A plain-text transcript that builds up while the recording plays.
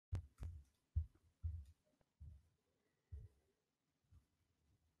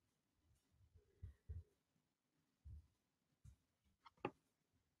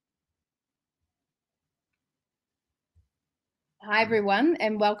Hi everyone,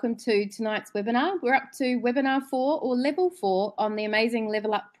 and welcome to tonight's webinar. We're up to webinar 4 or level 4 on the amazing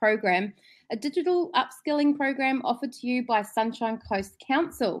Level Up program, a digital upskilling program offered to you by Sunshine Coast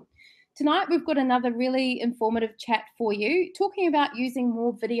Council. Tonight we've got another really informative chat for you, talking about using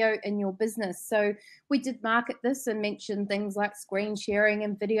more video in your business. So we did market this and mention things like screen sharing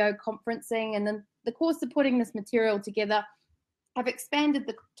and video conferencing, and in the course of putting this material together, I've expanded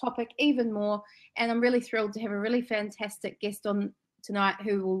the topic even more, and I'm really thrilled to have a really fantastic guest on tonight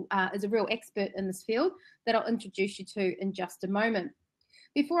who is a real expert in this field that I'll introduce you to in just a moment.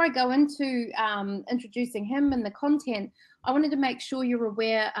 Before I go into introducing him and the content, I wanted to make sure you're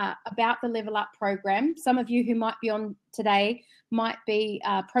aware about the Level Up program. Some of you who might be on today might be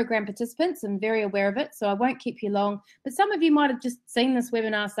program participants and very aware of it, so I won't keep you long. But some of you might have just seen this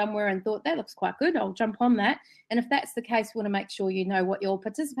webinar somewhere and thought, that looks quite good, I'll jump on that. And if that's the case, we want to make sure you know what you're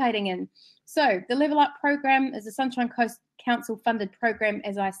participating in. So the Level Up program is a Sunshine Coast Council funded program,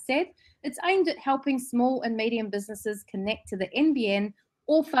 as I said. It's aimed at helping small and medium businesses connect to the NBN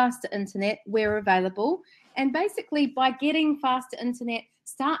or faster internet where available, and basically by getting faster internet,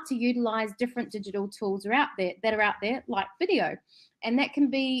 start to utilize different digital tools that are out there like video. And that can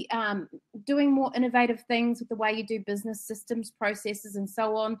be doing more innovative things with the way you do business systems, processes, and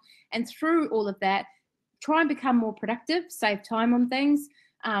so on. And through all of that, try and become more productive, save time on things,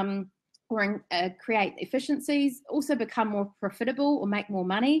 or create efficiencies, also become more profitable or make more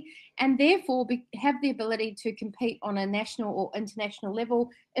money, and therefore have the ability to compete on a national or international level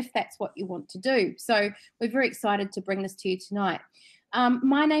if that's what you want to do. So we're very excited to bring this to you tonight.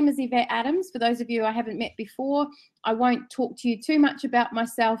 My name is Yvette Adams. For those of you I haven't met before, I won't talk to you too much about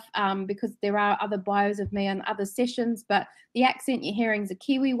myself because there are other bios of me on other sessions, but the accent you're hearing is a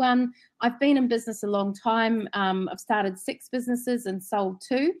Kiwi one. I've been in business a long time. I've started 6 businesses and sold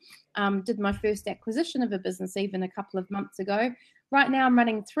 2. Did my first acquisition of a business even a couple of months ago. Right now I'm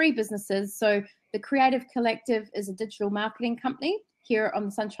running 3 businesses. So the Creative Collective is a digital marketing company here on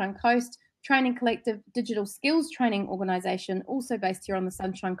the Sunshine Coast. Training Collective, digital skills training organisation, also based here on the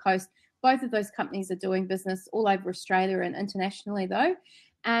Sunshine Coast. Both of those companies are doing business all over Australia and internationally though.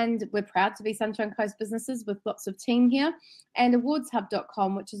 And we're proud to be Sunshine Coast businesses with lots of team here. And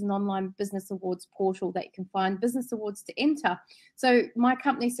awardshub.com, which is an online business awards portal that you can find business awards to enter. So my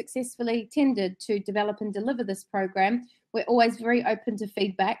company successfully tendered to develop and deliver this program. We're always very open to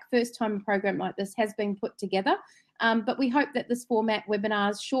feedback. First time a program like this has been put together. But we hope that this format,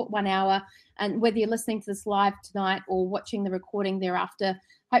 webinars, short 1 hour, and whether you're listening to this live tonight or watching the recording thereafter,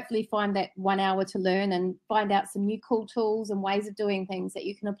 hopefully find that 1 hour to learn and find out some new cool tools and ways of doing things that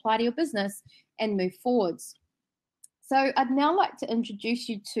you can apply to your business and move forwards. So I'd now like to introduce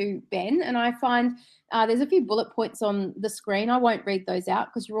you to Ben, and I find there's a few bullet points on the screen. I won't read those out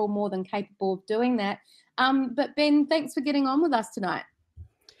because you're all more than capable of doing that. But Ben, thanks for getting on with us tonight.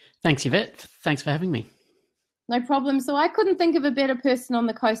 Thanks, Yvette. Thanks for having me. No problem. So I couldn't think of a better person on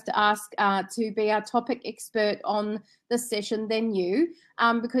the coast to ask to be our topic expert on this session than you,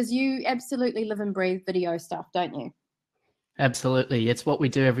 because you absolutely live and breathe video stuff, don't you? Absolutely. It's what we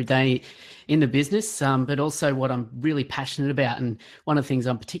do every day in the business, but also what I'm really passionate about. And one of the things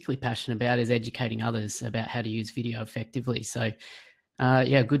I'm particularly passionate about is educating others about how to use video effectively. So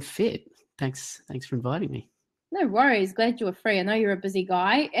yeah, good fit. Thanks for inviting me. No worries. Glad you were free. I know you're a busy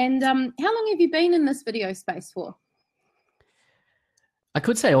guy. And how long have you been in this video space for? I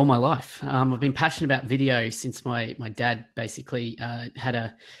could say all my life. I've been passionate about video since my dad basically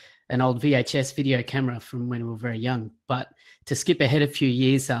had an old VHS video camera from when we were very young. But to skip ahead a few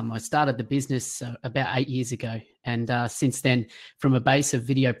years, I started the business about 8 years ago. And since then, from a base of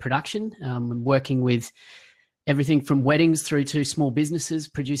video production, I'm working with everything from weddings through to small businesses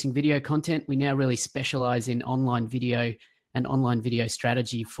producing video content. We now really specialize in online video and online video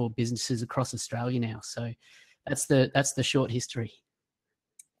strategy for businesses across Australia now. So that's the short history.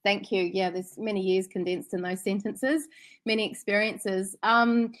 Thank you. Yeah, there's many years condensed in those sentences, many experiences.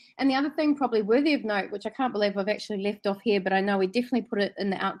 And the other thing probably worthy of note, which I can't believe I've actually left off here, but I know we definitely put it in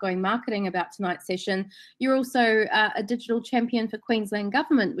the outgoing marketing about tonight's session. You're also a digital champion for Queensland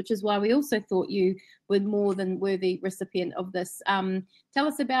Government, which is why we also thought you were more than worthy recipient of this. Tell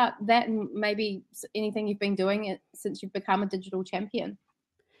us about that and maybe anything you've been doing since you've become a digital champion.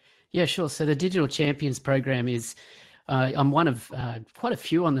 Yeah, sure. So the Digital Champions program is I'm one of quite a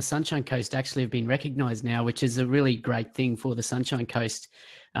few on the Sunshine Coast actually have been recognised now, which is a really great thing for the Sunshine Coast.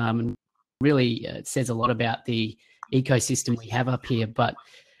 Really it says a lot about the ecosystem we have up here. But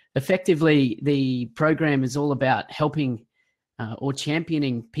effectively, the program is all about helping or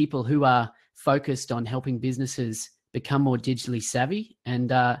championing people who are focused on helping businesses become more digitally savvy. And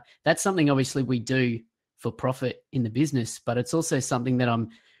that's something obviously we do for profit in the business, but it's also something that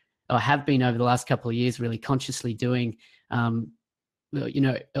I have been over the last couple of years really consciously doing,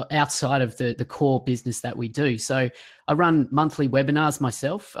 outside of the core business that we do. So I run monthly webinars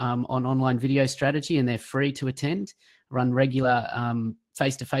myself on online video strategy, and they're free to attend. I run regular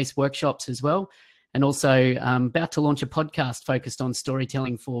face-to-face workshops as well. And also about to launch a podcast focused on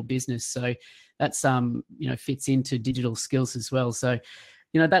storytelling for business. So that's, fits into digital skills as well. So,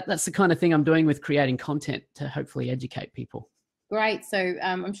 that's the kind of thing I'm doing with creating content to hopefully educate people. Great. So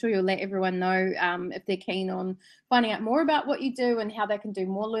I'm sure you'll let everyone know if they're keen on finding out more about what you do and how they can do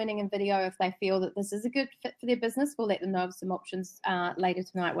more learning in video. If they feel that this is a good fit for their business, we'll let them know of some options later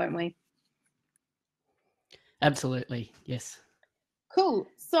tonight, won't we? Absolutely. Yes. Cool.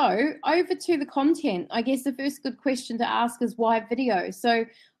 So over to the content. I guess the first good question to ask is why video? So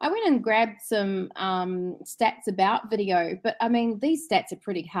I went and grabbed some stats about video, but I mean, these stats are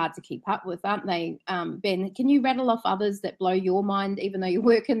pretty hard to keep up with, aren't they? Ben, can you rattle off others that blow your mind, even though you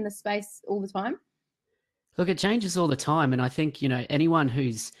work in the space all the time? Look, it changes all the time. And I think, anyone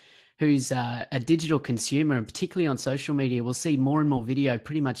who's a digital consumer, and particularly on social media, will see more and more video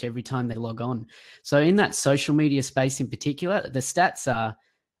pretty much every time they log on. So in that social media space in particular, the stats are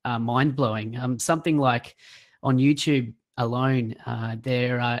mind-blowing. Something like on YouTube alone,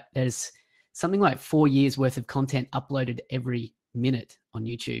 there's something like 4 years worth of content uploaded every minute on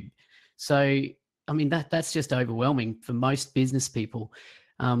YouTube. So, I mean, that's just overwhelming for most business people.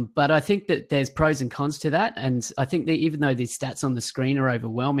 But I think that there's pros and cons to that. And I think that even though these stats on the screen are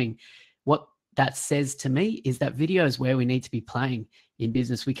overwhelming, what that says to me is that video is where we need to be playing in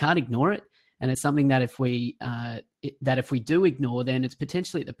business. We can't ignore it. And it's something that if we do ignore, then it's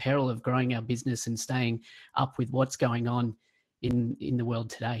potentially at the peril of growing our business and staying up with what's going on in the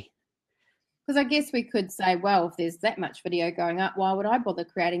world today. Because I guess we could say, well, if there's that much video going up, why would I bother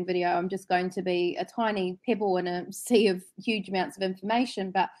creating video? I'm just going to be a tiny pebble in a sea of huge amounts of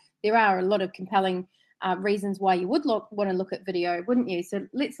information. But there are a lot of compelling reasons why you would want to look at video, wouldn't you? So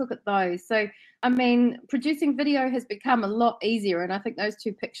let's look at those. So, I mean, producing video has become a lot easier. And I think those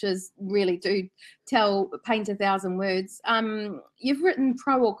two pictures really do paint 1,000 words. You've written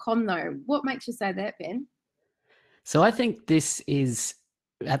pro or con, though. What makes you say that, Ben? So I think this is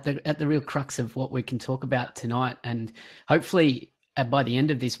at the real crux of what we can talk about tonight, and hopefully by the end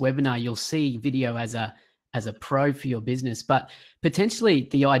of this webinar you'll see video as a pro for your business. But potentially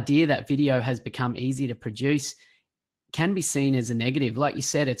the idea that video has become easy to produce can be seen as a negative. Like you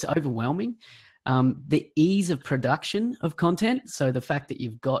said, it's overwhelming. The ease of production of content, so the fact that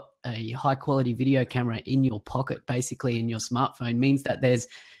you've got a high quality video camera in your pocket, basically in your smartphone, means that there's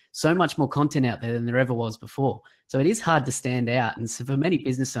so much more content out there than there ever was before. So it is hard to stand out. And so for many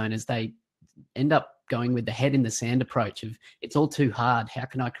business owners, they end up going with the head in the sand approach of, it's all too hard. How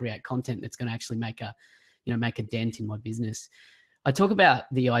can I create content that's going to actually make a dent in my business? I talk about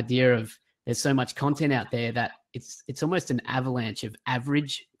the idea of there's so much content out there that it's almost an avalanche of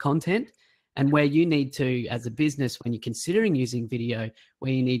average content. And where you need to, as a business, when you're considering using video,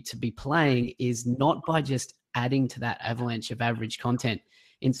 where you need to be playing is not by just adding to that avalanche of average content.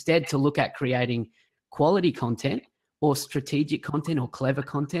 Instead, to look at creating quality content or strategic content or clever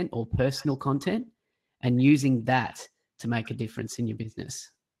content or personal content and using that to make a difference in your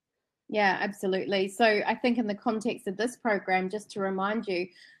business. Yeah, absolutely. So I think in the context of this program, just to remind you,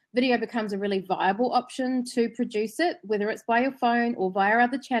 video becomes a really viable option to produce it, whether it's by your phone or via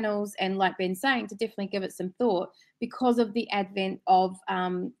other channels. And like Ben's saying, to definitely give it some thought because of the advent of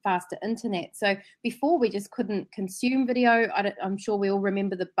faster internet. So before we just couldn't consume video. I'm sure we all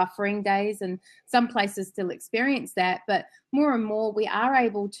remember the buffering days, and some places still experience that. But more and more we are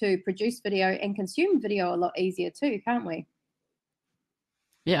able to produce video and consume video a lot easier too, can't we?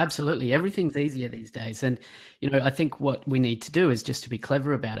 Yeah, absolutely. Everything's easier these days. And, I think what we need to do is just to be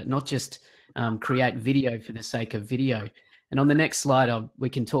clever about it, not just create video for the sake of video. And on the next slide, we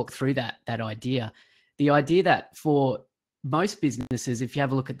can talk through that idea. The idea that for most businesses, if you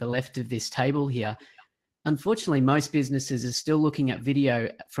have a look at the left of this table here, unfortunately, most businesses are still looking at video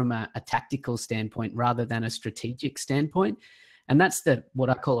from a tactical standpoint rather than a strategic standpoint. And that's what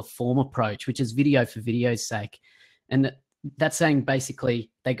I call a form approach, which is video for video's sake. And that's saying basically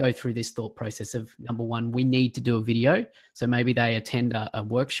they go through this thought process of, number one, we need to do a video. So maybe they attend a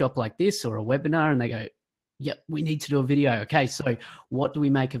workshop like this or a webinar and they go, yep, we need to do a video. Okay, so what do we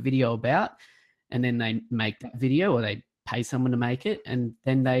make a video about? And then they make that video or they pay someone to make it, and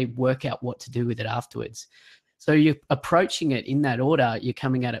then they work out what to do with it afterwards. So you're approaching it in that order. You're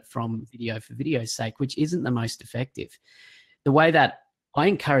coming at it from video for video's sake, which isn't the most effective. The way that I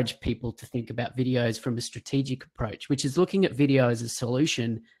encourage people to think about videos from a strategic approach, which is looking at video as a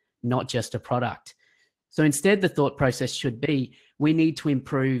solution, not just a product. So instead, the thought process should be, we need to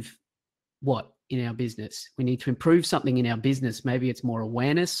improve what in our business? We need to improve something in our business. Maybe it's more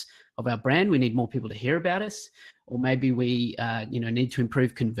awareness of our brand. We need more people to hear about us. Or maybe we need to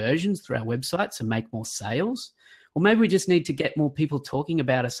improve conversions through our websites and make more sales. Or maybe we just need to get more people talking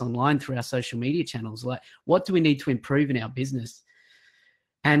about us online through our social media channels. Like, what do we need to improve in our business?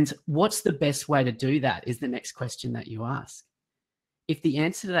 And what's the best way to do that is the next question that you ask. If the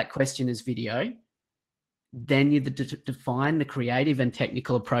answer to that question is video, then you define the creative and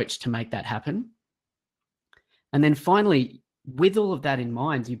technical approach to make that happen. And then finally, with all of that in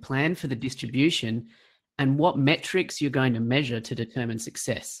mind, you plan for the distribution and what metrics you're going to measure to determine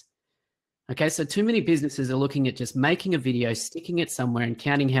success. Okay, so too many businesses are looking at just making a video, sticking it somewhere and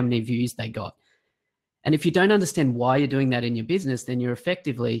counting how many views they got. And if you don't understand why you're doing that in your business, then you're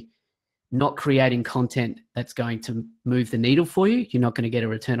effectively not creating content that's going to move the needle for you. You're not going to get a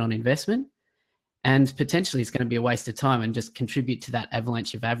return on investment. And potentially it's going to be a waste of time and just contribute to that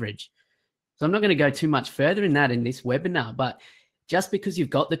avalanche of average. So I'm not going to go too much further in that in this webinar, but just because you've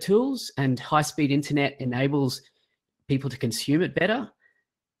got the tools and high-speed internet enables people to consume it better,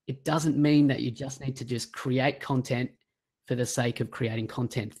 it doesn't mean that you just need to just create content for the sake of creating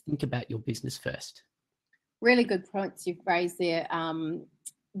content. Think about your business first. Really good points you've raised there,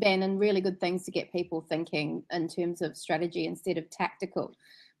 Ben, and really good things to get people thinking in terms of strategy instead of tactical.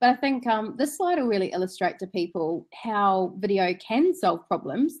 But I think this slide will really illustrate to people how video can solve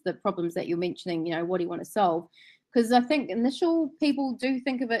problems, the problems that you're mentioning, what do you want to solve? Because I think initial people do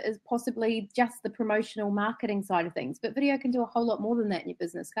think of it as possibly just the promotional marketing side of things, but video can do a whole lot more than that in your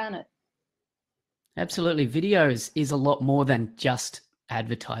business, can't it? Absolutely. Video is a lot more than just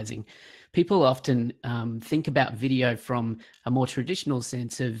advertising. People often think about video from a more traditional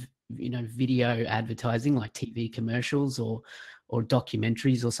sense of, video advertising like TV commercials or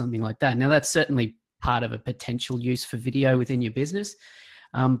documentaries or something like that. Now, that's certainly part of a potential use for video within your business,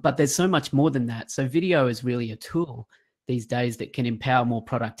 but there's so much more than that. So video is really a tool these days that can empower more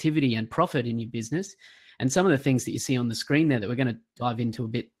productivity and profit in your business. And some of the things that you see on the screen there that we're going to dive into a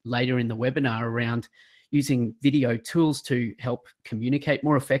bit later in the webinar around using video tools to help communicate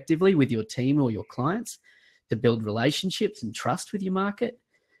more effectively with your team or your clients, to build relationships and trust with your market,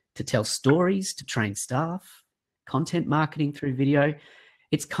 to tell stories, to train staff, content marketing through video.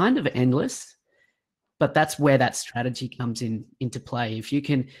 It's kind of endless, but that's where that strategy comes into play. If you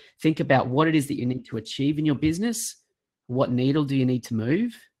can think about what it is that you need to achieve in your business, what needle do you need to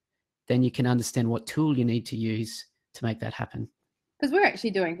move, then you can understand what tool you need to use to make that happen. Because we're actually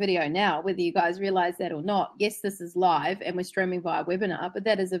doing video now, whether you guys realize that or not. Yes, this is live and we're streaming via webinar, but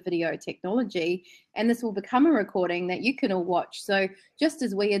that is a video technology, and this will become a recording that you can all watch. So just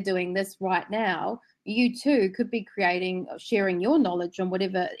as we are doing this right now, you too could be sharing your knowledge on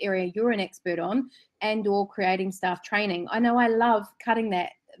whatever area you're an expert on, and or creating staff training. I know I love cutting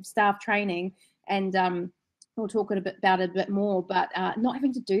that staff training, and we'll talk about it a bit more, but not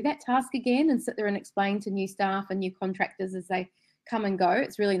having to do that task again and sit there and explain to new staff and new contractors as they come and go.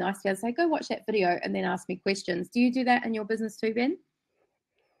 It's really nice to be able to say, go watch that video and then ask me questions. Do you do that in your business too, Ben?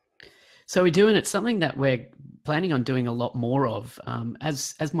 So we do, and it's something that we're planning on doing a lot more of.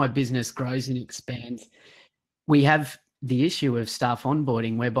 As my business grows and expands, we have the issue of staff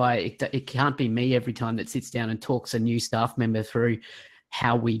onboarding, whereby it can't be me every time that sits down and talks a new staff member through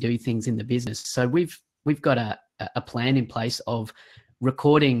how we do things in the business. So we've got a plan in place of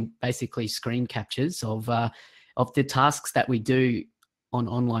recording basically screen captures of the tasks that we do on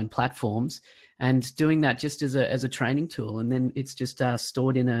online platforms, and doing that just as a training tool. And then it's just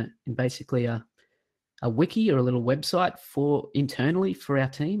stored in basically a wiki or a little website internally for our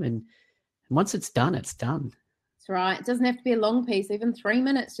team. And once it's done, it's done. That's right. It doesn't have to be a long piece. Even 3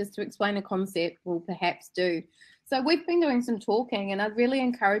 minutes just to explain a concept will perhaps do. So we've been doing some talking, and I'd really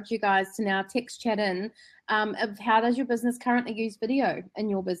encourage you guys to now text chat in of how does your business currently use video in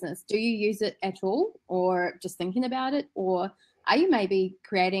your business? Do you use it at all, or just thinking about it? Or are you maybe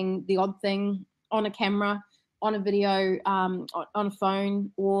creating the odd thing on a camera, on a video, on a phone,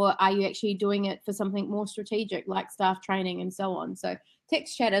 or are you actually doing it for something more strategic like staff training and so on? So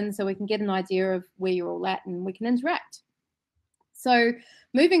text chat in so we can get an idea of where you're all at and we can interact. So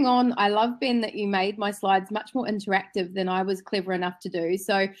moving on, I love, Ben, that you made my slides much more interactive than I was clever enough to do.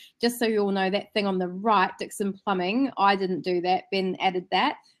 So just so you all know, that thing on the right, Dixon Plumbing, I didn't do that. Ben added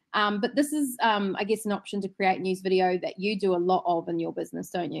that. But this is, I guess, an option to create news video that you do a lot of in your business,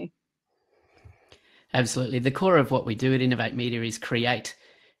 don't you? Absolutely. The core of what we do at Innovate Media is create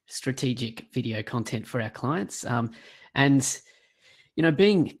strategic video content for our clients. And you know,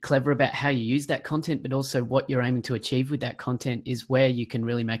 being clever about how you use that content, but also what you're aiming to achieve with that content is where you can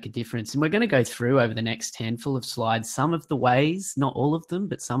really make a difference. And we're going to go through over the next handful of slides some of the ways, not all of them,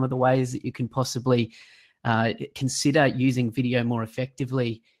 but some of the ways that you can possibly consider using video more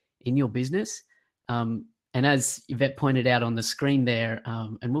effectively in your business. And as Yvette pointed out on the screen there,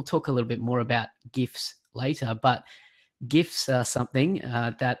 and we'll talk a little bit more about GIFs later, but GIFs are something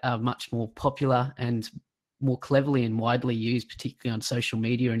that are much more popular and more cleverly and widely used, particularly on social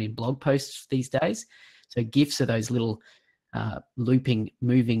media and in blog posts these days. So GIFs are those little looping,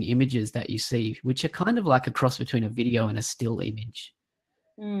 moving images that you see, which are kind of like a cross between a video and a still image.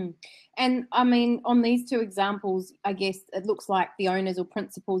 And I mean, on these two examples, I guess it looks like the owners or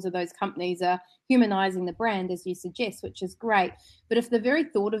principals of those companies are humanizing the brand, as you suggest, which is great. But if the very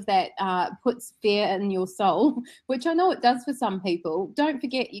thought of that puts fear in your soul, which I know it does for some people, don't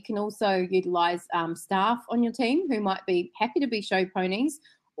forget you can also utilize staff on your team who might be happy to be show ponies,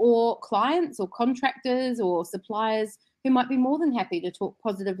 or clients or contractors or suppliers who might be more than happy to talk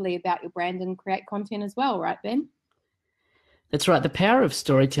positively about your brand and create content as well, right, Ben? That's right. The power of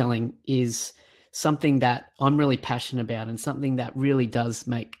storytelling is something that I'm really passionate about and something that really does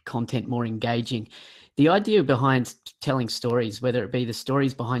make content more engaging. The idea behind telling stories, whether it be the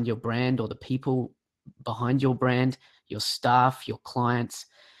stories behind your brand or the people behind your brand, your staff, your clients,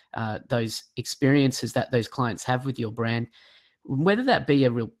 those experiences that those clients have with your brand, whether that be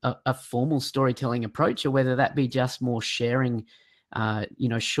a formal storytelling approach or whether that be just more sharing, you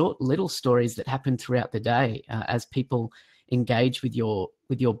know, short little stories that happen throughout the day as people engage with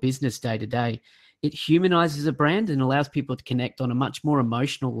your business day to day, it humanizes a brand and allows people to connect on a much more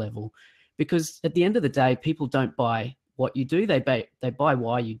emotional level. Because at the end of the day, people don't buy what you do; they buy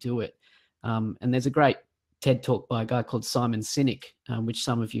why you do it. And there's a great TED talk by a guy called Simon Sinek, which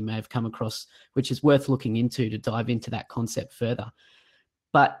some of you may have come across, which is worth looking into to dive into that concept further.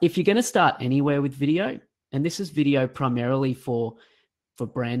 But if you're going to start anywhere with video, and this is video primarily for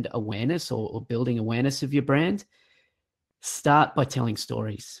brand awareness or building awareness of your brand, start by telling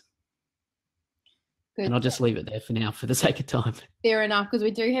stories. Good. And I'll just leave it there for now for the sake of time. Fair enough, because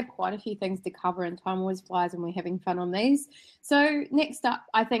we do have quite a few things to cover and time always flies and we're having fun on these. So next up,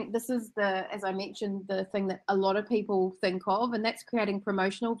 I think this is as I mentioned, the thing that a lot of people think of, and that's creating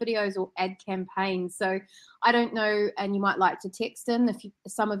promotional videos or ad campaigns. So I don't know, and you might like to text in if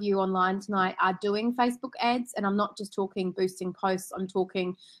some of you online tonight are doing Facebook ads, and I'm not just talking boosting posts, I'm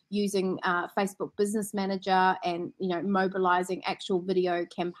talking using Facebook Business Manager and, you know, mobilizing actual video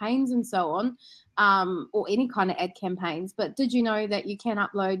campaigns and so on. Or any kind of ad campaigns. But did you know that you can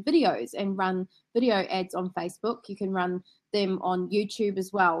upload videos and run video ads on Facebook? You can run them on YouTube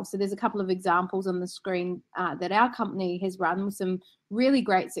as well. So there's a couple of examples on the screen that our company has run with some really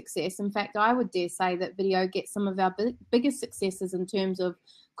great success. In fact, I would dare say that video gets some of our biggest successes in terms of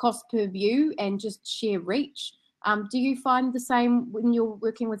cost per view and just sheer reach. Do you find the same when you're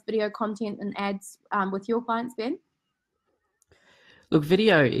working with video content and ads with your clients, Ben? Look,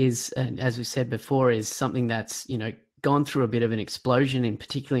 video is, as we said before, is something that's, you know, gone through a bit of an explosion, in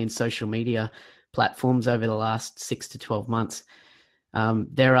particularly in social media platforms over the last 6 to 12 months.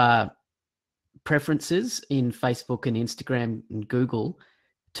 There are preferences in Facebook and Instagram and Google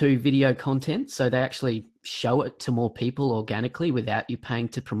to video content. So they actually show it to more people organically without you paying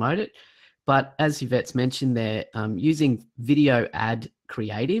to promote it. But as Yvette's mentioned there, using video ad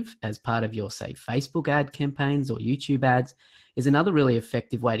creative as part of your, say, Facebook ad campaigns or YouTube ads is another really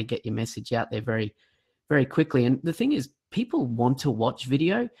effective way to get your message out there very, very quickly. And the thing is, people want to watch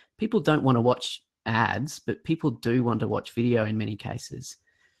video. People don't want to watch ads, but people do want to watch video in many cases.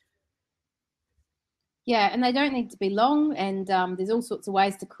 Yeah, and they don't need to be long, and there's all sorts of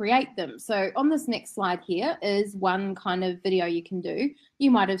ways to create them. So on this next slide here is one kind of video you can do.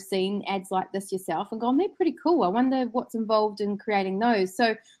 You might have seen ads like this yourself and gone, they're pretty cool. I wonder what's involved in creating those.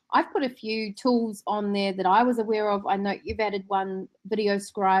 So I've put a few tools on there that I was aware of. I know you've added one, Video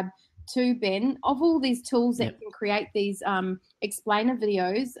Scribe, to Ben. Of all these tools that can create these explainer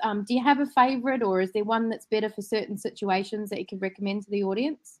videos, do you have a favorite, or is there one that's better for certain situations that you could recommend to the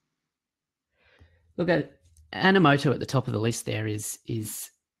audience? Look, Animoto at the top of the list there is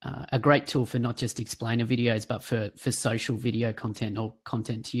a great tool for not just explainer videos, but for social video content or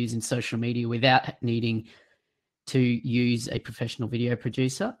content to use in social media without needing to use a professional video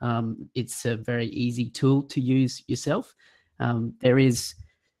producer. It's a very easy tool to use yourself. There is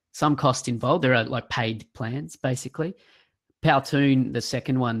some cost involved. There are like paid plans, basically. Powtoon, the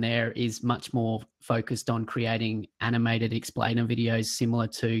second one there, is much more focused on creating animated explainer videos similar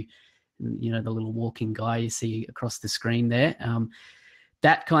to, you know, the little walking guy you see across the screen there.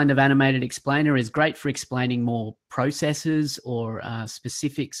 that kind of animated explainer is great for explaining more processes or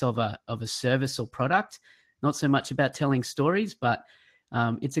specifics of a service or product. Not so much about telling stories, but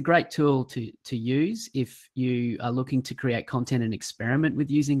it's a great tool to use if you are looking to create content and experiment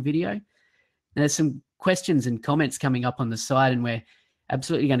with using video. And there's some questions and comments coming up on the side, and we're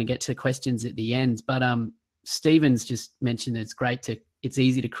absolutely going to get to questions at the end. But Stephen's just mentioned that it's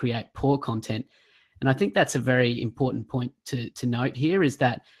easy to create poor content. And I think that's a very important point to note here, is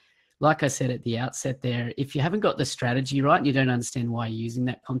that, like I said at the outset there, if you haven't got the strategy right and you don't understand why you're using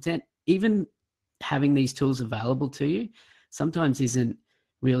that content, even having these tools available to you sometimes isn't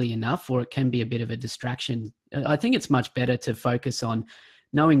really enough, or it can be a bit of a distraction. I think it's much better to focus on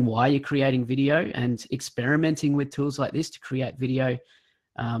knowing why you're creating video and experimenting with tools like this to create video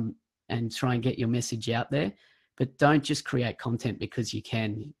and try and get your message out there. But don't just create content because you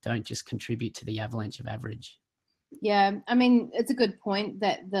can. Don't just contribute to the avalanche of average. Yeah, I mean, it's a good point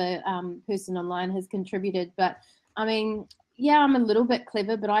that the person online has contributed. But I mean, yeah, I'm a little bit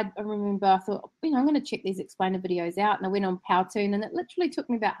clever, but I remember I thought, I'm going to check these explainer videos out. And I went on Powtoon, and it literally took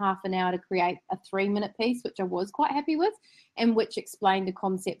me about half an hour to create a 3-minute piece, which I was quite happy with, and which explained a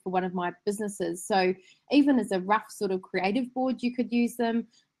concept for one of my businesses. So even as a rough sort of creative board, you could use them.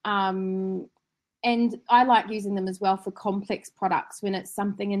 And I like using them as well for complex products when it's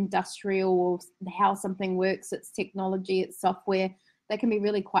something industrial or how something works, it's technology, it's software. They can be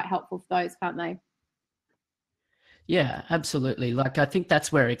really quite helpful for those, can't they? Yeah, absolutely. Like, I think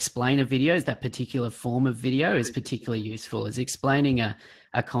that's where explainer videos, that particular form of video, is particularly useful, is explaining a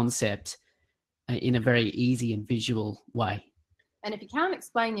concept in a very easy and visual way. And if you can't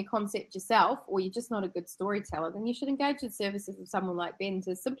explain your concept yourself, or you're just not a good storyteller, then you should engage the services of someone like Ben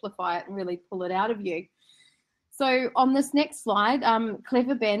to simplify it and really pull it out of you. So on this next slide,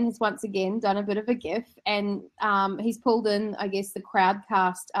 Clever Ben has once again done a bit of a GIF, and he's pulled in, I guess, the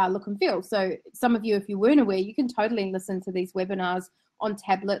Crowdcast look and feel. So some of you, if you weren't aware, you can totally listen to these webinars on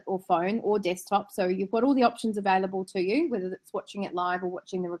tablet or phone or desktop. So you've got all the options available to you, whether it's watching it live or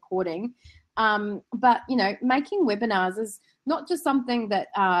watching the recording. But, making webinars is not just something that,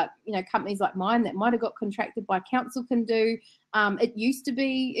 companies like mine that might have got contracted by council can do. It used to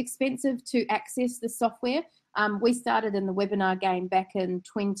be expensive to access the software. We started in the webinar game back in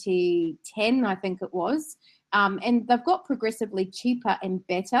 2010, I think it was, and they've got progressively cheaper and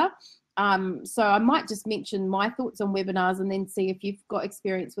better. So I might just mention my thoughts on webinars and then see if you've got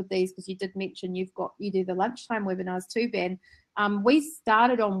experience with these, because you did mention you do the lunchtime webinars too, Ben. We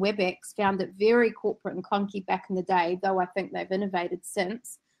started on WebEx, found it very corporate and clunky back in the day, though I think they've innovated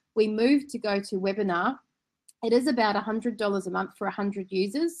since. We moved to GoToWebinar. It is about $100 a month for 100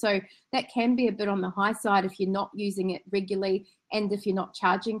 users. So that can be a bit on the high side if you're not using it regularly and if you're not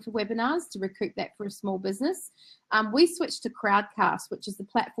charging for webinars to recoup that for a small business. We switched to Crowdcast, which is the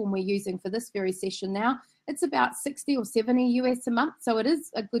platform we're using for this very session now. It's about 60 or 70 US a month. So it is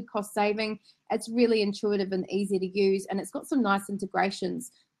a good cost saving. It's really intuitive and easy to use, and it's got some nice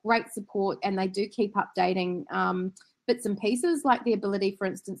integrations, great support, and they do keep updating bits and pieces, like the ability, for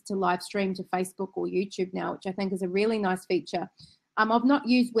instance, to live stream to Facebook or YouTube now, which I think is a really nice feature. I've not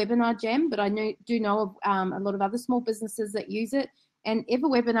used WebinarJam, but I do know of a lot of other small businesses that use it. And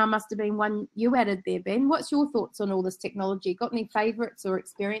EverWebinar must have been one you added there, Ben. What's your thoughts on all this technology? Got any favourites or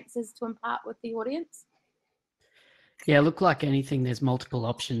experiences to impart with the audience? Yeah, look, like anything, there's multiple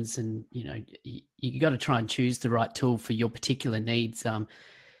options, and you got to try and choose the right tool for your particular needs.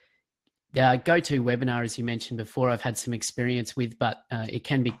 GoToWebinar, as you mentioned before, I've had some experience with, but it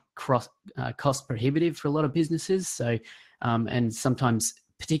can be cost prohibitive for a lot of businesses. So, and sometimes,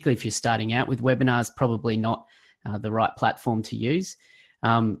 particularly if you're starting out with webinars, probably not the right platform to use.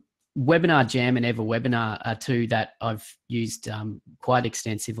 WebinarJam and EverWebinar are two that I've used quite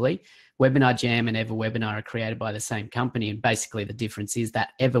extensively. WebinarJam and EverWebinar are created by the same company, and basically the difference is that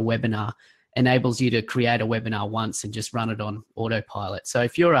EverWebinar enables you to create a webinar once and just run it on autopilot. So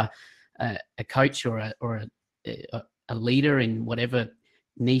if you're a coach or a leader in whatever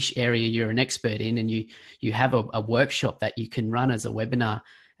niche area you're an expert in, and you have a workshop that you can run as a webinar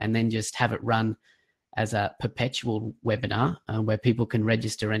and then just have it run as a perpetual webinar where people can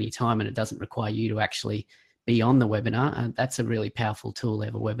register anytime and it doesn't require you to actually be on the webinar, and that's a really powerful tool,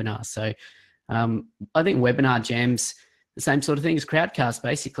 EverWebinar. So I think WebinarJam's the same sort of thing as Crowdcast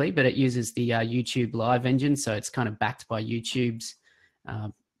basically, but it uses the YouTube live engine, so it's kind of backed by YouTube's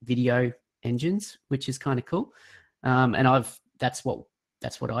video engines, which is kind of cool. And that's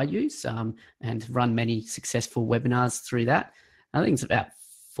what I use and run many successful webinars through that. I think it's about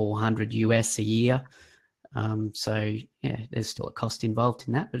 400 US a year. So yeah, there's still a cost involved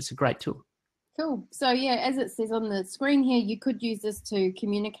in that, but it's a great tool. Cool. So yeah, as it says on the screen here, you could use this to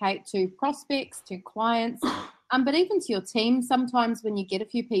communicate to prospects, to clients, but even to your team. Sometimes when you get a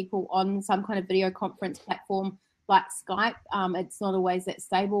few people on some kind of video conference platform like Skype, it's not always that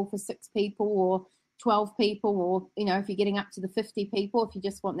stable for 6 people or 12 people, or, you know, if you're getting up to the 50 people, if you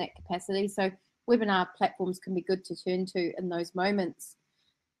just want that capacity. So webinar platforms can be good to turn to in those moments.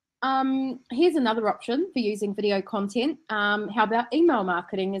 Here's another option for using video content. How about email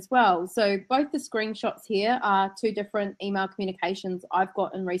marketing as well? So both the screenshots here are 2 different email communications I've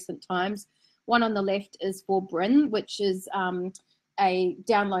got in recent times. One on the left is for Bryn, which is a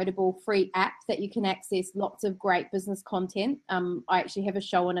downloadable free app that you can access lots of great business content. I actually have a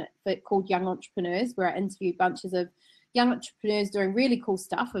show on it called Young Entrepreneurs, where I interview bunches of young entrepreneurs doing really cool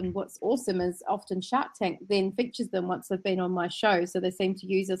stuff. And what's awesome is often Shark Tank then features them once they've been on my show. So they seem to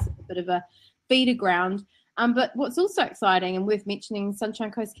use us as a bit of a feeder ground. But what's also exciting and worth mentioning,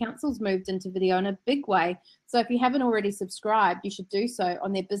 Sunshine Coast Council's moved into video in a big way. So if you haven't already subscribed, you should do so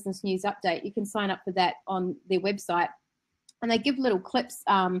on their business news update. You can sign up for that on their website. And they give little clips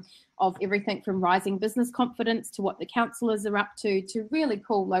of everything from rising business confidence to what the councillors are up to really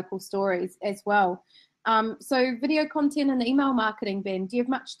cool local stories as well. So video content and email marketing, Ben, do you have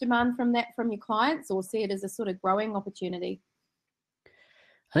much demand from that from your clients, or see it as a sort of growing opportunity?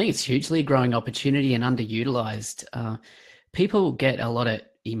 I think it's hugely a growing opportunity and underutilized. People get a lot of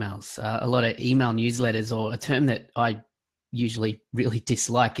emails, a lot of email newsletters, or a term that I usually really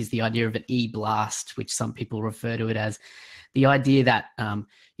dislike is the idea of an e-blast, which some people refer to it as. The idea that,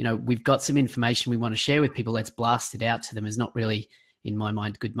 you know, we've got some information we want to share with people, let's blast it out to them, is not really, in my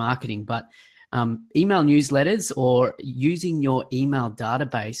mind, good marketing. But email newsletters, or using your email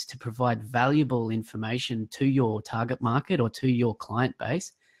database to provide valuable information to your target market or to your client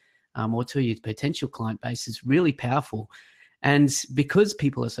base, or to your potential client base, is really powerful. And because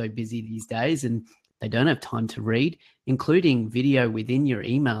people are so busy these days and they don't have time to read, including video within your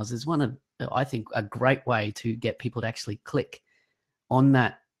emails is one of, I think, a great way to get people to actually click on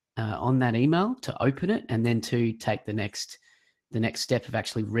that email to open it, and then to take the next step of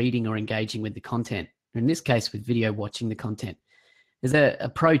actually reading or engaging with the content. In this case, with video, watching the content. There's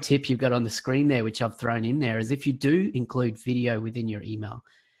a pro tip you've got on the screen there, which I've thrown in there, is if you do include video within your email,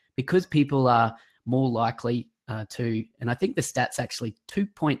 because people are more likely to, and I think the stat's actually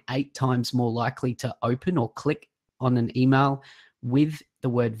 2.8 times more likely to open or click on an email with the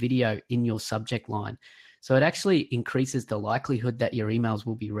word video in your subject line. So it actually increases the likelihood that your emails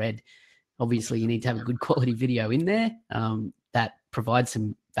will be read. Obviously, you need to have a good quality video in there that provides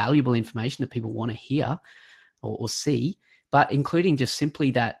some valuable information that people want to hear or see, but including just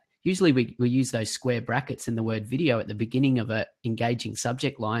simply that, usually we use those square brackets in the word video at the beginning of an engaging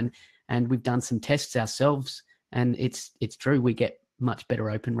subject line, and we've done some tests ourselves, and it's true, we get much better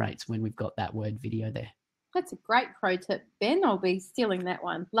open rates when we've got that word video there. That's a great pro tip, Ben. I'll be stealing that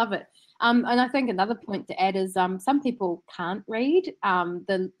one. Love it. And I think another point to add is some people can't read.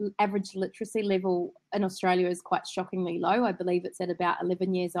 The average literacy level in Australia is quite shockingly low. I believe it's at about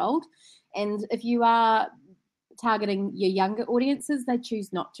 11 years old. And if you are targeting your younger audiences, they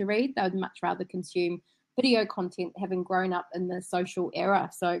choose not to read. They would much rather consume video content, having grown up in the social era.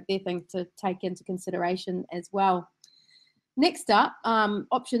 So they're things to take into consideration as well. Next up,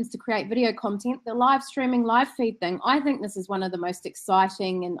 options to create video content, the live streaming live feed thing. I think this is one of the most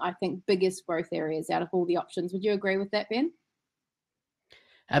exciting and I think biggest growth areas out of all the options. Would you agree with that, Ben?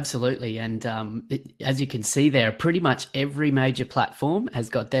 Absolutely. And as you can see there, pretty much every major platform has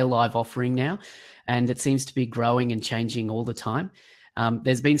got their live offering now, and it seems to be growing and changing all the time.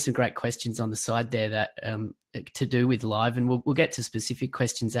 There's been some great questions on the side there that to do with live, and we'll get to specific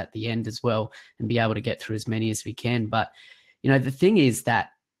questions at the end as well and be able to get through as many as we can. But you know, the thing is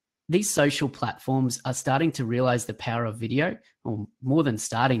that these social platforms are starting to realize the power of video, or more than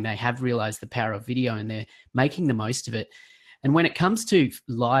starting, they have realized the power of video, and they're making the most of it. And when it comes to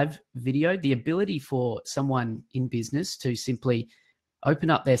live video, the ability for someone in business to simply open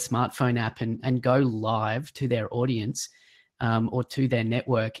up their smartphone app and go live to their audience or to their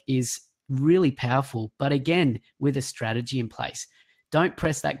network is really powerful. But again, with a strategy in place. Don't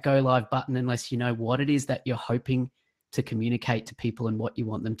press that go live button unless you know what it is that you're hoping to communicate to people and what you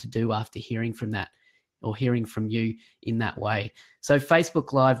want them to do after hearing from that or hearing from you in that way. So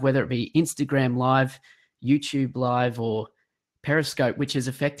Facebook Live, whether it be Instagram Live, YouTube Live, or Periscope, which is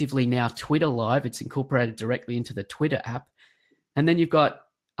effectively now Twitter Live, it's incorporated directly into the Twitter app. And then you've got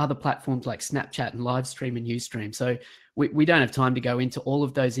other platforms like Snapchat and Livestream and Ustream. So we don't have time to go into all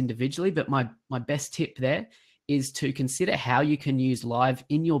of those individually, but my best tip there is to consider how you can use live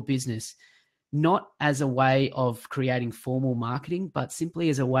in your business, not as a way of creating formal marketing, but simply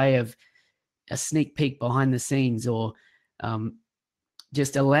as a way of a sneak peek behind the scenes, or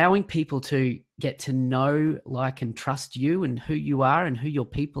just allowing people to get to know, like, and trust you and who you are and who your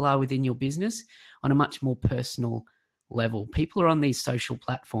people are within your business on a much more personal level. People are on these social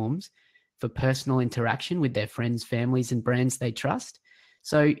platforms for personal interaction with their friends, families, and brands they trust.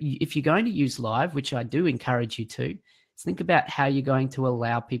 So if you're going to use live, which I do encourage you to, think about how you're going to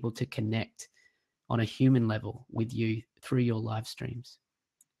allow people to connect on a human level with you through your live streams.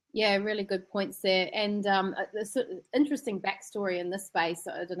 Yeah, really good points there. And there's an interesting backstory in this space.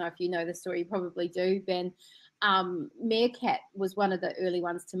 I don't know if you know the story, you probably do, Ben. Meerkat was one of the early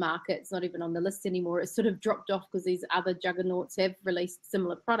ones to market. It's not even on the list anymore. It's sort of dropped off because these other juggernauts have released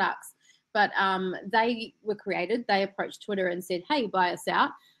similar products. But they were created. They approached Twitter and said, hey, buy us out.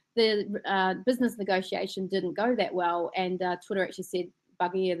 The business negotiation didn't go that well. And Twitter actually said,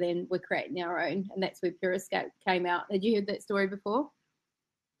 buggier, then we're creating our own. And that's where Periscope came out. Had you heard that story before?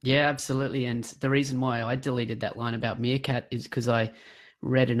 Yeah, absolutely. And the reason why I deleted that line about Meerkat is because I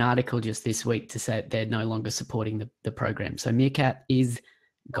read an article just this week to say they're no longer supporting the program. So Meerkat is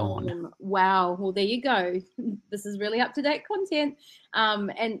gone. Wow. Well, there you go. This is really up-to-date content.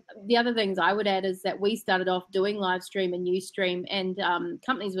 And the other things I would add is that we started off doing live stream and Ustream, and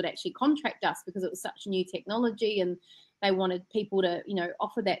companies would actually contract us because it was such new technology and they wanted people to,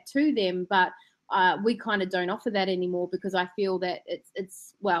 offer that to them. But we kind of don't offer that anymore because I feel that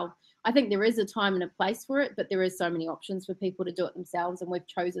well, I think there is a time and a place for it, but there is so many options for people to do it themselves, and we've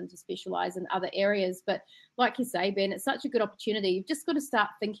chosen to specialize in other areas. But like you say, Ben, it's such a good opportunity. You've just got to start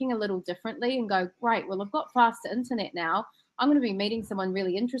thinking a little differently and go, great, well, I've got faster internet now. I'm going to be meeting someone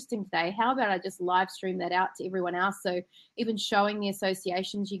really interesting today. How about I just live stream that out to everyone else? So even showing the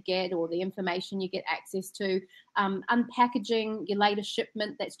associations you get or the information you get access to, unpackaging your latest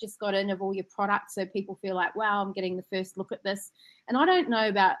shipment that's just got in of all your products, so people feel like, wow, I'm getting the first look at this. And I don't know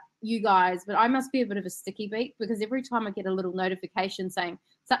about you guys, but I must be a bit of a sticky beak, because every time I get a little notification saying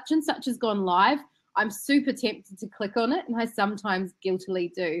such and such has gone live, I'm super tempted to click on it, and I sometimes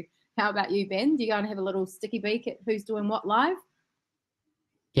guiltily do. How about you, Ben? Do you go and have a little sticky beak at who's doing what live?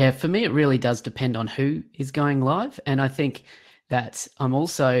 Yeah, for me, it really does depend on who is going live. And I think that I'm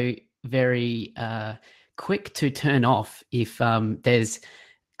also very quick to turn off if there's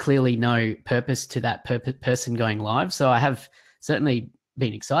clearly no purpose to that person going live. So I have certainly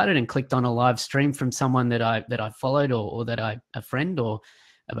been excited and clicked on a live stream from someone that I followed, or that a friend or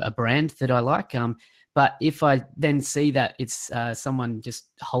a brand that I like. But if I then see that it's someone just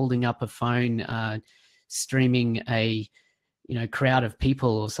holding up a phone, streaming a crowd of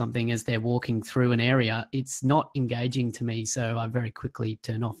people or something as they're walking through an area, it's not engaging to me. So I very quickly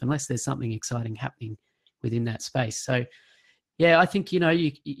turn off unless there's something exciting happening within that space. So yeah, I think you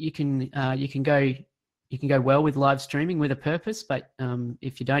can go well with live streaming with a purpose, but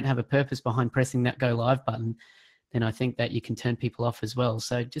if you don't have a purpose behind pressing that go live button, then I think that you can turn people off as well.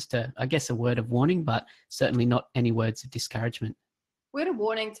 So just I guess a word of warning, but certainly not any words of discouragement. Word of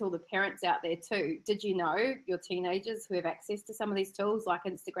warning to all the parents out there too. Did you know your teenagers who have access to some of these tools like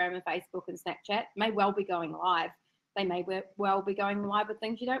Instagram and Facebook and Snapchat may well be going live? They may well be going live with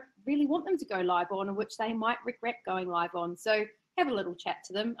things you don't really want them to go live on, or which they might regret going live on. So have a little chat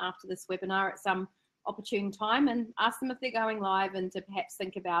to them after this webinar at some opportune time and ask them if they're going live, and to perhaps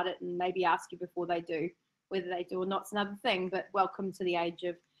think about it and maybe ask you before they do. Whether they do or not's another thing, but welcome to the age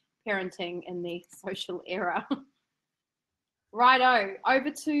of parenting in the social era. Righto, over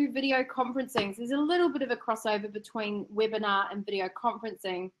to video conferencing. So there's a little bit of a crossover between webinar and video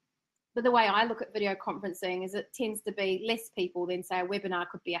conferencing, but the way I look at video conferencing is it tends to be less people than, say, a webinar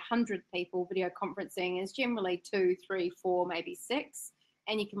could be 100 people. Video conferencing is generally 2, 3, 4, maybe 6,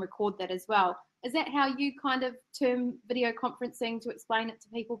 and you can record that as well. Is that how you kind of term video conferencing to explain it to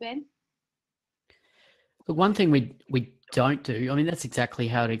people, Ben? But one thing we don't do, I mean, that's exactly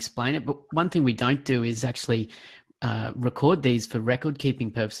how to explain it, but one thing we don't do is actually record these for record keeping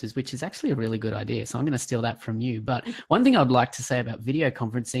purposes, which is actually a really good idea. So I'm going to steal that from you. But one thing I'd like to say about video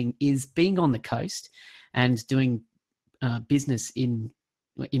conferencing is being on the coast and doing business in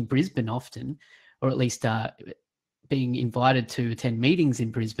Brisbane often, or at least being invited to attend meetings in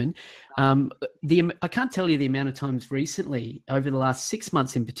Brisbane. I can't tell you the amount of times recently, over the last 6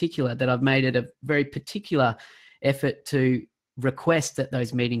 months in particular, that I've made it a very particular effort to request that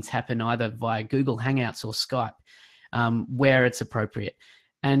those meetings happen either via Google Hangouts or Skype, where it's appropriate.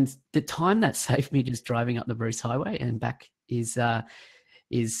 And the time that saved me just driving up the Bruce Highway and back is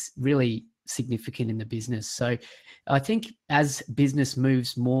really significant in the business. So I think as business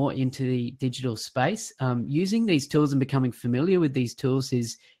moves more into the digital space, using these tools and becoming familiar with these tools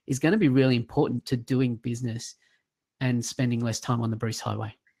is going to be really important to doing business and spending less time on the Bruce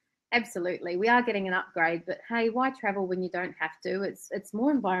Highway. Absolutely. We are getting an upgrade, but hey, why travel when you don't have to? It's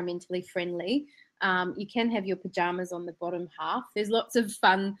more environmentally friendly. You can have your pajamas on the bottom half. There's lots of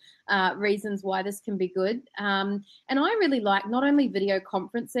fun reasons why this can be good. And I really like not only video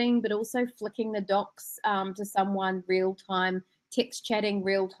conferencing, but also flicking the docs to someone real time, text chatting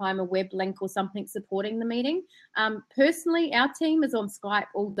real time, a web link or something supporting the meeting. Personally, our team is on Skype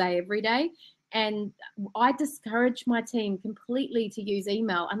all day, every day. And I discourage my team completely to use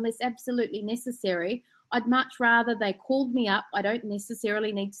email unless absolutely necessary. I'd much rather they called me up. I don't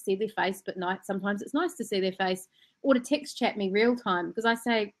necessarily need to see their face, but sometimes it's nice to see their face, or to text chat me real time, because I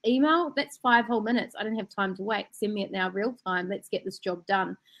say email, that's 5 whole minutes. I don't have time to wait. Send me it now real time. Let's get this job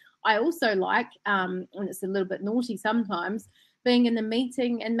done. I also like, and it's a little bit naughty sometimes, being in the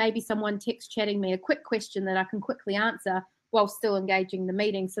meeting and maybe someone text chatting me a quick question that I can quickly answer while still engaging the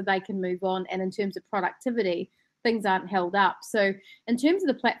meeting so they can move on. And in terms of productivity, things aren't held up. So in terms of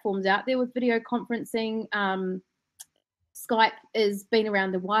the platforms out there with video conferencing, Skype has been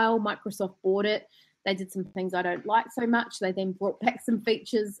around a while. Microsoft bought it. They did some things I don't like so much. They then brought back some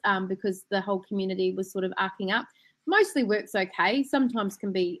features because the whole community was sort of arcing up. Mostly works okay. Sometimes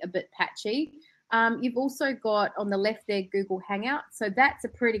can be a bit patchy. You've also got on the left there Google Hangouts. So that's a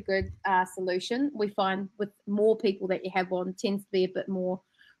pretty good solution. We find with more people that you have on tends to be a bit more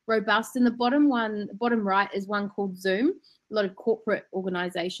robust. And the bottom right is one called Zoom. A lot of corporate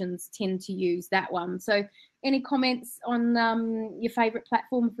organizations tend to use that one. So any comments on your favorite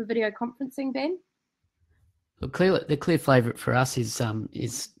platform for video conferencing, Ben? Well, the clear favorite for us is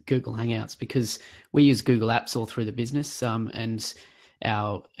Google Hangouts, because we use Google Apps all through the business, and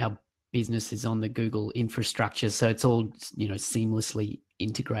our business is on the Google infrastructure, so it's all seamlessly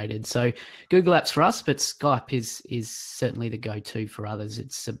integrated. So Google Apps for us, but Skype is certainly the go-to for others.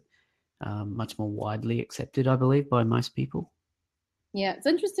 It's much more widely accepted, I believe, by most people. Yeah, it's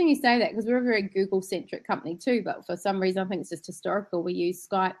interesting you say that, because we're a very Google-centric company too, but for some reason, I think it's just historical. We use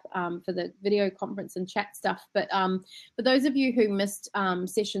Skype for the video conference and chat stuff. But for those of you who missed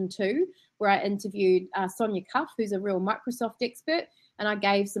session 2, where I interviewed Sonia Cuff, who's a real Microsoft expert, and I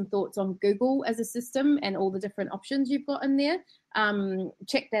gave some thoughts on Google as a system and all the different options you've got in there.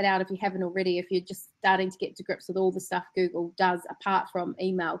 Check that out if you haven't already, if you're just starting to get to grips with all the stuff Google does apart from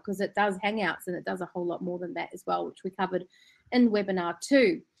email, because it does Hangouts and it does a whole lot more than that as well, which we covered in webinar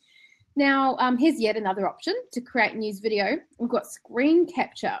 2. Now, here's yet another option to create news video. We've got screen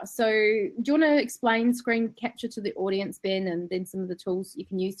capture. So do you want to explain screen capture to the audience, Ben, and then some of the tools you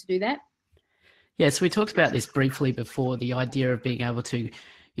can use to do that? Yeah, so we talked about this briefly before, the idea of being able to,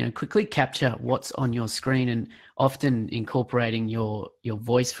 quickly capture what's on your screen, and often incorporating your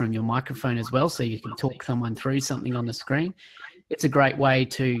voice from your microphone as well, so you can talk someone through something on the screen. It's a great way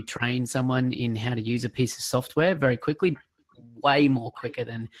to train someone in how to use a piece of software very quickly, way more quicker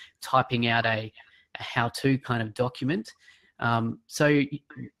than typing out a how-to kind of document. So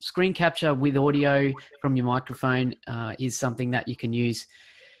screen capture with audio from your microphone is something that you can use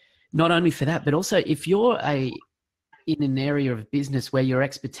not only for that, but also if you're in an area of business where your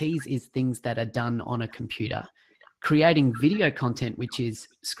expertise is things that are done on a computer, creating video content, which is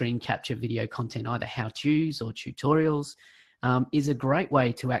screen capture video content, either how-tos or tutorials, is a great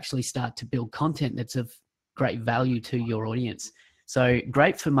way to actually start to build content that's of great value to your audience. So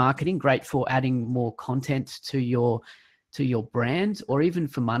great for marketing, great for adding more content to your brand, or even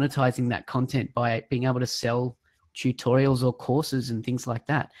for monetizing that content by being able to sell tutorials or courses and things like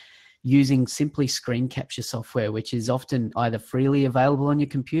that, using simply screen capture software, which is often either freely available on your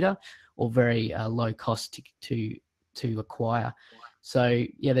computer or very low cost to acquire. So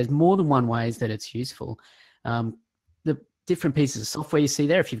yeah, there's more than one ways that it's useful. The different pieces of software you see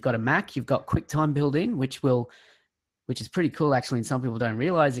there, if you've got a Mac, you've got QuickTime built in, which is pretty cool actually, and some people don't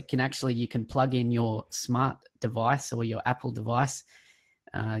realize you can plug in your smart device or your Apple device,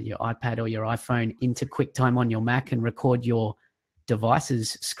 your iPad or your iPhone, into QuickTime on your Mac and record your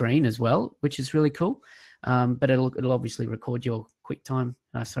device's screen as well, which is really cool. But it'll obviously record your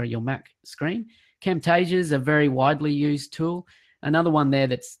your Mac screen. Camtasia is a very widely used tool. Another one there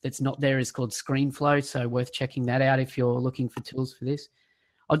that's not there is called ScreenFlow, so worth checking that out if you're looking for tools for this.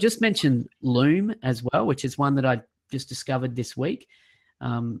 I'll just mention Loom as well, which is one that I just discovered this week.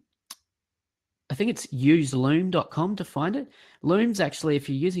 I think it's useloom.com to find it. Loom's actually, if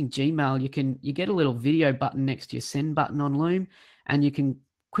you're using Gmail, you get a little video button next to your send button on Loom, and you can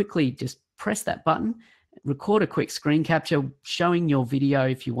quickly just press that button, record a quick screen capture showing your video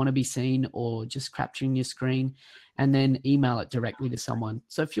if you want to be seen, or just capturing your screen, and then email it directly to someone.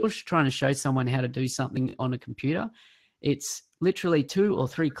 So if you're trying to show someone how to do something on a computer, it's literally 2 or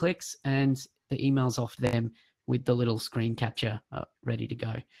 3 clicks and the email's off them with the little screen capture ready to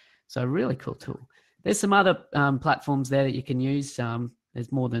go. So a really cool tool. There's some other platforms there that you can use.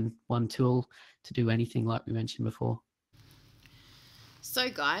 There's more than one tool to do anything like we mentioned before. So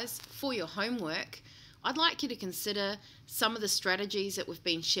guys, for your homework, I'd like you to consider some of the strategies that we've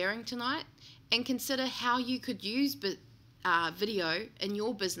been sharing tonight and consider how you could use video in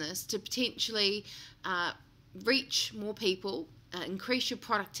your business to potentially reach more people, increase your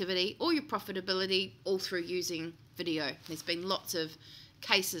productivity or your profitability all through using video. There's been lots of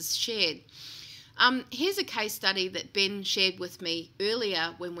cases shared. Here's a case study that Ben shared with me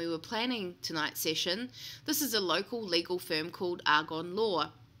earlier when we were planning tonight's session. This is a local legal firm called Argon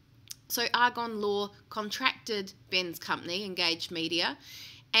Law. So Argon Law contracted Ben's company, Engage Media,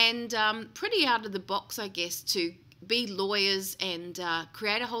 and pretty out of the box, I guess, to be lawyers and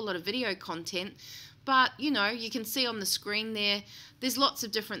create a whole lot of video content. But, you know, you can see on the screen there's lots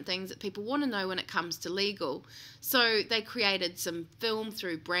of different things that people want to know when it comes to legal. So they created some film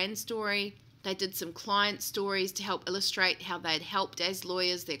through Brand Story. They did some client stories to help illustrate how they'd helped as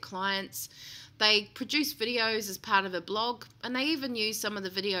lawyers their clients. They produced videos as part of a blog, and they even used some of the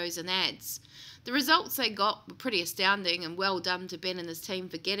videos in ads. The results they got were pretty astounding, and well done to Ben and his team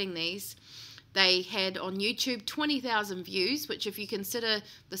for getting these. They had on YouTube 20,000 views, which if you consider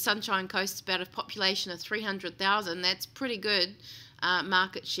the Sunshine Coast about a population of 300,000, that's pretty good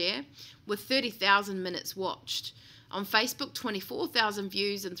market share, with 30,000 minutes watched. On Facebook, 24,000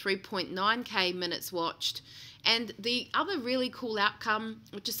 views and 3.9k minutes watched. And the other really cool outcome,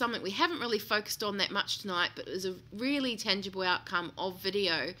 which is something we haven't really focused on that much tonight, but is a really tangible outcome of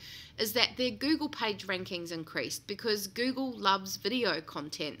video, is that their Google page rankings increased because Google loves video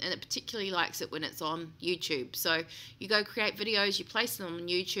content, and it particularly likes it when it's on YouTube. So you go create videos, you place them on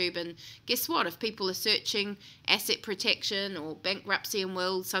YouTube, and guess what? If people are searching asset protection or bankruptcy and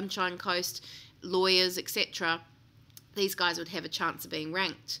will, Sunshine Coast, lawyers, etc., these guys would have a chance of being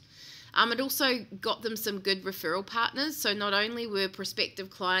ranked. It also got them some good referral partners. So not only were prospective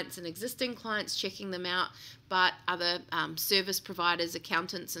clients and existing clients checking them out, but other service providers,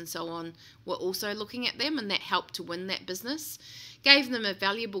 accountants and so on were also looking at them, and that helped to win that business. Gave them a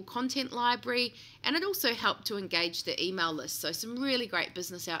valuable content library, and it also helped to engage their email list. So some really great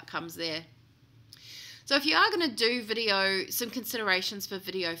business outcomes there. So if you are going to do video, some considerations for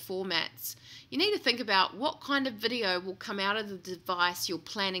video formats, you need to think about what kind of video will come out of the device you're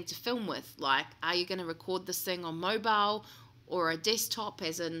planning to film with. Like, are you going to record this thing on mobile or a desktop,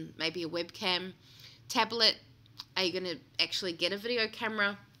 as in maybe a webcam, tablet? Are you going to actually get a video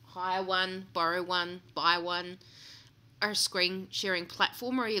camera, hire one, borrow one, buy one, or a screen sharing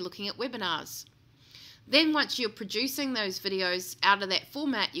platform, or are you looking at webinars? Then once you're producing those videos out of that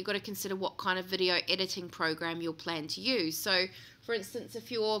format, you've got to consider what kind of video editing program you'll plan to use. So for instance,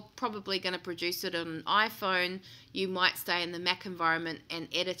 if you're probably going to produce it on an iPhone, you might stay in the Mac environment and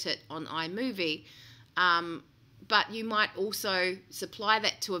edit it on iMovie. But you might also supply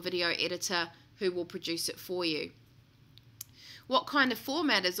that to a video editor who will produce it for you. What kind of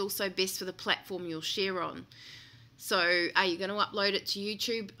format is also best for the platform you'll share on? So are you going to upload it to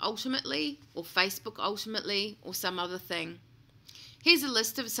YouTube ultimately, or Facebook ultimately, or some other thing? Here's a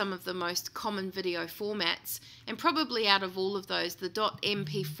list of some of the most common video formats, and probably out of all of those, the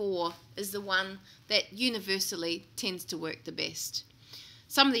 .mp4 is the one that universally tends to work the best.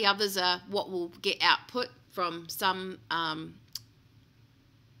 Some of the others are what will get output from some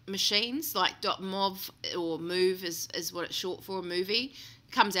machines, like .mov or move is what it's short for, movie.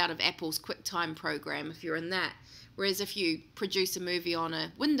 It comes out of Apple's QuickTime program if you're in that. Whereas if you produce a movie on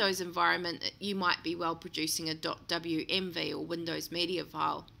a Windows environment, you might be well producing a .wmv or Windows media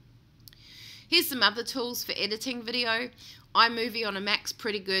file. Here's some other tools for editing video. iMovie on a Mac's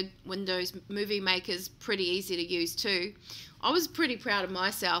pretty good. Windows Movie Maker's pretty easy to use too. I was pretty proud of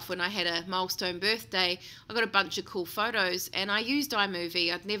myself when I had a milestone birthday. I got a bunch of cool photos and I used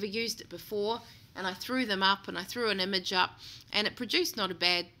iMovie. I'd never used it before, and I threw them up and I threw an image up and it produced not a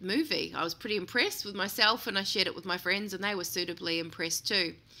bad movie. I was pretty impressed with myself, and I shared it with my friends and they were suitably impressed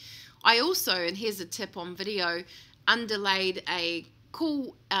too. I also, and here's a tip on video, underlaid a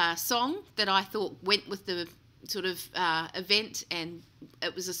cool song that I thought went with the sort of event, and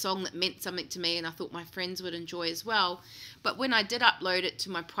it was a song that meant something to me and I thought my friends would enjoy as well. But when I did upload it to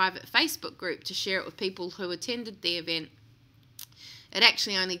my private Facebook group to share it with people who attended the event, it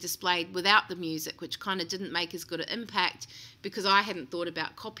actually only displayed without the music, which kind of didn't make as good an impact because I hadn't thought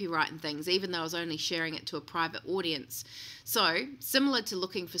about copyright and things, even though I was only sharing it to a private audience. So, similar to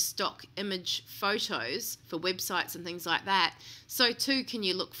looking for stock image photos for websites and things like that, so too can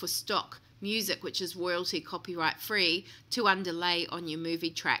you look for stock music, which is royalty copyright free, to underlay on your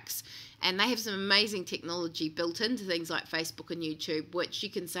movie tracks. And they have some amazing technology built into things like Facebook and YouTube, which you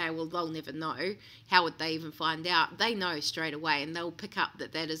can say, well, they'll never know. How would they even find out? They know straight away, and they'll pick up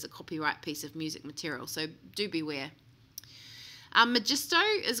that that is a copyright piece of music material. So do beware. Magisto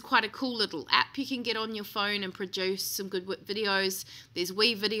is quite a cool little app you can get on your phone and produce some good videos. There's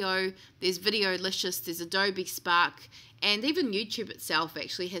WeVideo, there's Videolicious, there's Adobe Spark, and even YouTube itself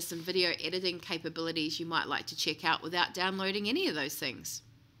actually has some video editing capabilities you might like to check out without downloading any of those things.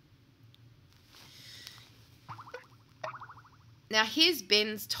 Now here's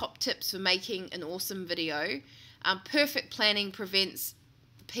Ben's top tips for making an awesome video. Perfect planning prevents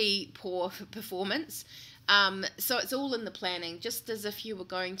poor performance. So it's all in the planning, just as if you were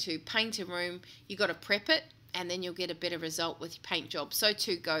going to paint a room, you got to prep it and then you'll get a better result with your paint job. So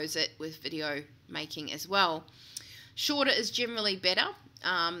too goes it with video making as well. Shorter is generally better.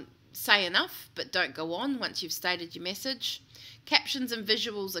 Say enough, but don't go on once you've stated your message. Captions and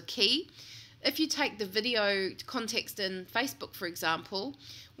visuals are key. If you take the video context in Facebook, for example,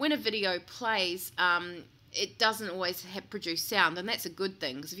 when a video plays, it doesn't always produce sound, and that's a good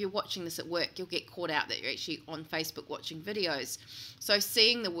thing, because if you're watching this at work, you'll get caught out that you're actually on Facebook watching videos. So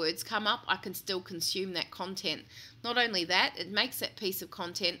seeing the words come up, I can still consume that content. Not only that, it makes that piece of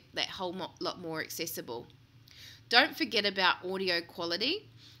content that whole lot more accessible. Don't forget about audio quality,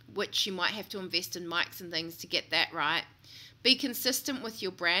 which you might have to invest in mics and things to get that right. Be consistent with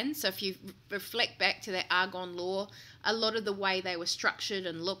your brand. So if you reflect back to that Argonne Law, a lot of the way they were structured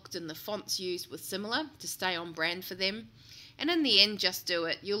and looked and the fonts used were similar to stay on brand for them. And in the end, just do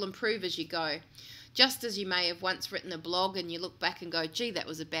it. You'll improve as you go. Just as you may have once written a blog and you look back and go, gee, that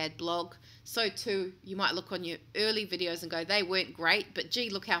was a bad blog. So too, you might look on your early videos and go, they weren't great, but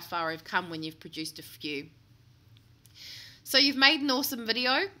gee, look how far I've come when you've produced a few. So you've made an awesome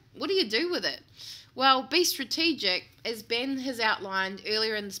video. What do you do with it? Well, be strategic. As Ben has outlined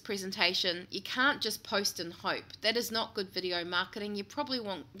earlier in this presentation, you can't just post and hope. That is not good video marketing. You probably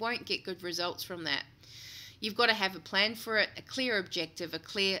won't get good results from that. You've got to have a plan for it, a clear objective, a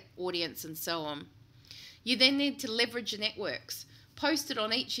clear audience, and so on. You then need to leverage your networks. Post it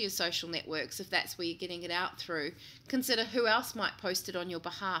on each of your social networks if that's where you're getting it out through. Consider who else might post it on your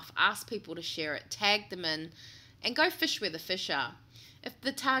behalf. Ask people to share it, tag them in, and go fish where the fish are. If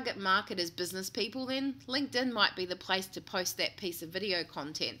the target market is business people, then LinkedIn might be the place to post that piece of video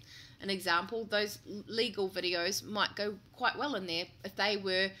content. An example, those legal videos might go quite well in there if they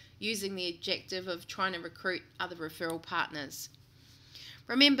were using the objective of trying to recruit other referral partners.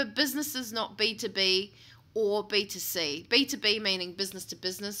 Remember, business is not B2B or B2C. B2B meaning business to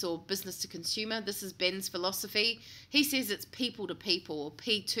business or business to consumer. This is Ben's philosophy. He says it's people to people or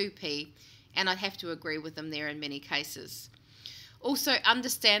P2P, and I'd have to agree with him there in many cases. Also,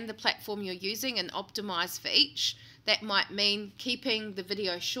 understand the platform you're using and optimize for each. That might mean keeping the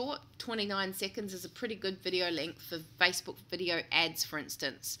video short. 29 seconds is a pretty good video length for Facebook video ads, for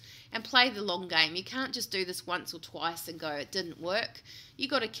instance. And play the long game. You can't just do this once or twice and go, it didn't work. You've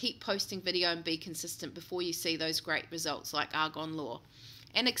got to keep posting video and be consistent before you see those great results like Argonne Law.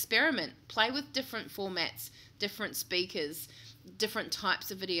 And experiment. Play with different formats, different speakers, different types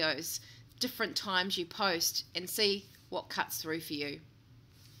of videos, different times you post, and see what cuts through for you.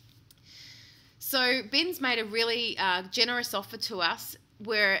 So Ben's made a really generous offer to us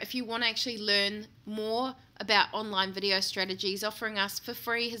where if you want to actually learn more about online video strategies, offering us for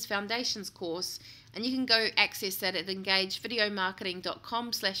free his foundations course, and you can go access that at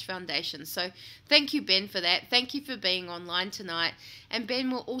engagevideomarketing.com/foundations. So thank you, Ben, for that. Thank you for being online tonight. And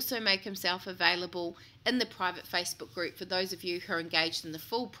Ben will also make himself available in the private Facebook group for those of you who are engaged in the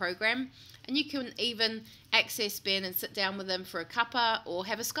full program. And you can even access Ben and sit down with him for a cuppa or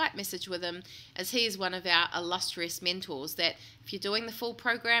have a Skype message with him, as he is one of our illustrious mentors that if you're doing the full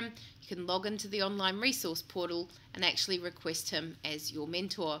program, you can log into the online resource portal and actually request him as your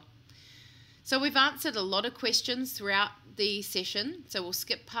mentor. So we've answered a lot of questions throughout the session, so we'll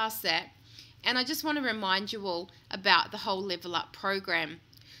skip past that. And I just want to remind you all about the whole Level Up program.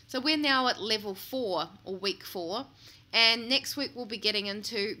 So we're now at level 4 or week 4. And next week we'll be getting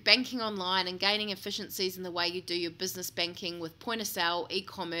into banking online and gaining efficiencies in the way you do your business banking with point of sale,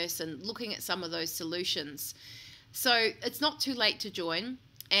 e-commerce, and looking at some of those solutions. So it's not too late to join,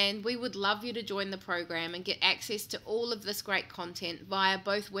 and we would love you to join the program and get access to all of this great content via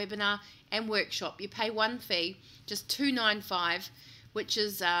both webinar and workshop. You pay one fee, just $295, which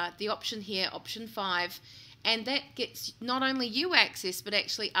is the option here, option 5. And that gets not only you access, but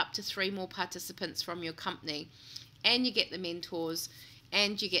actually up to 3 more participants from your company. And you get the mentors,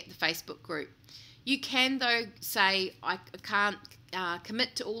 and you get the Facebook group. You can, though, say, I can't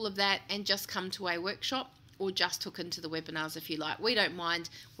commit to all of that and just come to a workshop, or just hook into the webinars if you like. We don't mind.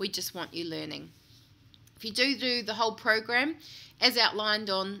 We just want you learning. If you do the whole program, as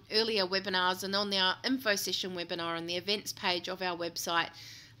outlined on earlier webinars and on our info session webinar on the events page of our website,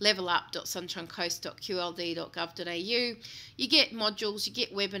 levelup.sunshinecoast.qld.gov.au, you get modules, you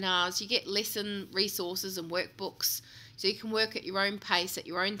get webinars, you get lesson resources and workbooks, so you can work at your own pace, at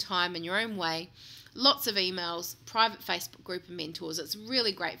your own time, in your own way. Lots of emails, private Facebook group of mentors. It's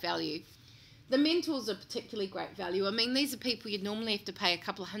really great value. The mentors are particularly great value. I mean, these are people you'd normally have to pay a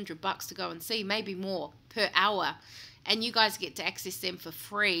couple of $100 to go and see, maybe more per hour. And you guys get to access them for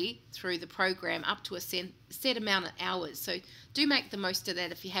free through the program up to a set amount of hours. So do make the most of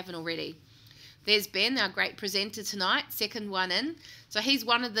that if you haven't already. There's Ben, our great presenter tonight, second one in. So he's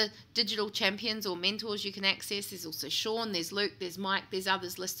one of the digital champions or mentors you can access. There's also Sean, there's Luke, there's Mike, there's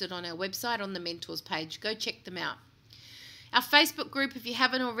others listed on our website on the mentors page. Go check them out. Our Facebook group, if you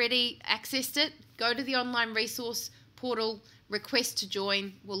haven't already accessed it, go to the online resource portal, request to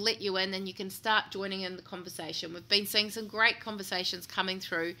join. We'll let you in and you can start joining in the conversation. We've been seeing some great conversations coming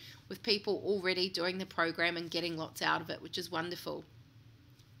through with people already doing the program and getting lots out of it, which is wonderful.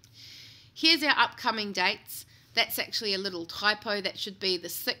 Here's our upcoming dates. That's actually a little typo. That should be the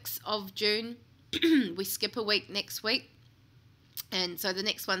 6th of June. We skip a week next week. And so the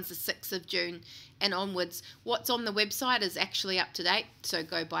next one's the 6th of June and onwards. What's on the website is actually up to date, so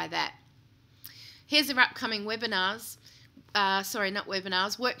go by that. Here's our upcoming webinars.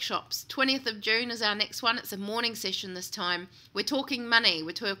 Workshops. 20th of June is our next one. It's a morning session this time. We're talking money.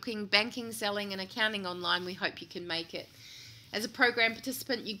 We're talking banking, selling, and accounting online. We hope you can make it. As a program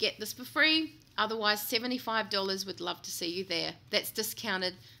participant, you get this for free. Otherwise, $75. We'd love to see you there. That's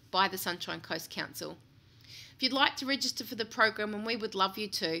discounted by the Sunshine Coast Council. If you'd like to register for the program, and we would love you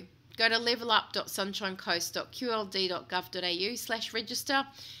to, go to levelup.sunshinecoast.qld.gov.au/register.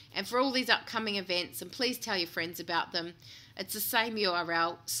 And for all these upcoming events, and please tell your friends about them, it's the same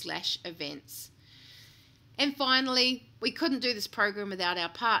URL/events. And finally, we couldn't do this program without our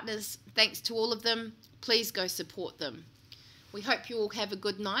partners. Thanks to all of them. Please go support them. We hope you all have a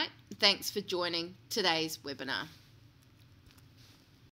good night. Thanks for joining today's webinar.